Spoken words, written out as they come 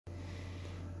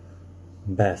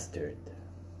Bastard.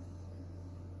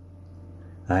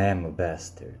 I am a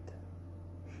bastard,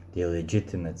 the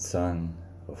illegitimate son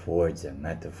of words and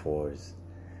metaphors.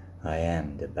 I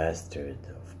am the bastard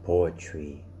of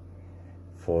poetry,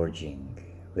 forging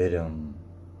rhythm,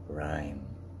 rhyme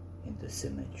into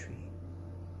symmetry.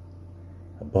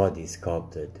 A body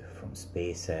sculpted from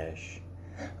space ash,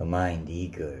 a mind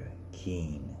eager,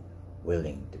 keen,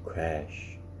 willing to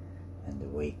crash and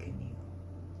awaken you.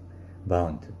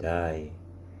 Bound to die,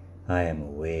 I am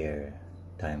aware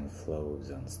time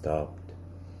flows unstopped.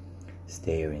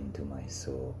 Stare into my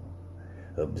soul,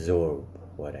 absorb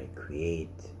what I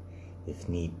create, if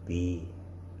need be,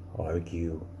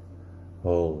 argue,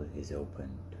 all is open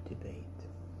to debate.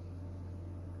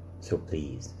 So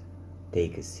please,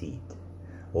 take a seat,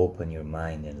 open your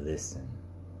mind and listen,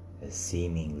 as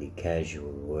seemingly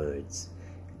casual words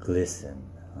glisten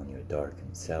on your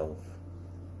darkened self.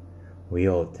 We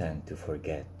all tend to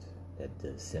forget that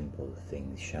the simple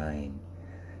things shine,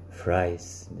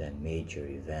 thrice than major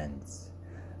events,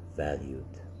 valued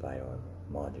by our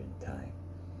modern time.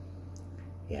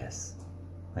 Yes,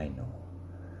 I know,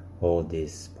 all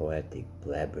this poetic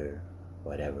blabber,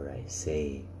 whatever I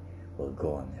say, will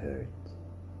go unheard.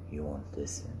 You won't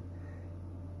listen.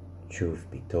 Truth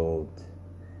be told,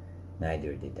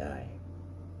 neither did I.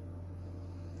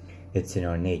 It's in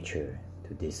our nature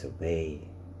to disobey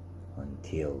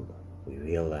until we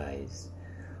realize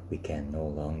we can no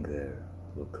longer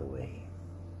look away.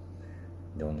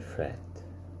 Don't fret,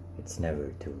 it's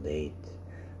never too late.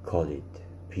 Call it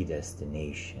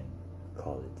predestination,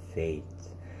 call it fate,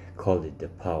 call it the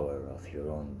power of your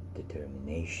own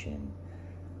determination.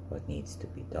 What needs to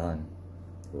be done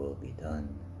will be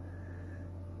done.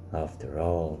 After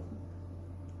all,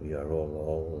 we are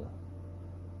all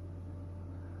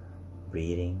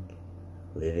breathing,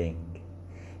 living,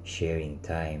 sharing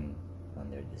time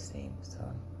under the same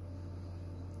sun.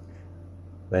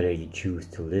 Whether you choose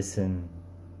to listen,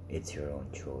 it's your own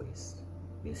choice.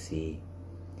 You see,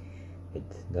 it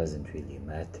doesn't really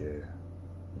matter.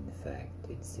 In fact,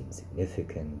 it's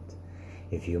insignificant.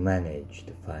 If you manage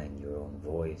to find your own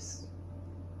voice,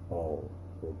 all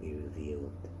will be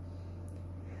revealed.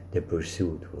 The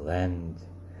pursuit will end.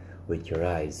 With your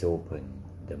eyes open,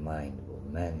 the mind will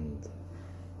mend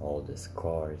all the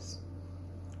scars.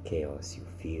 Chaos you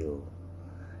feel,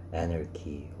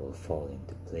 anarchy will fall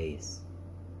into place,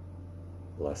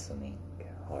 blossoming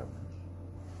harmony.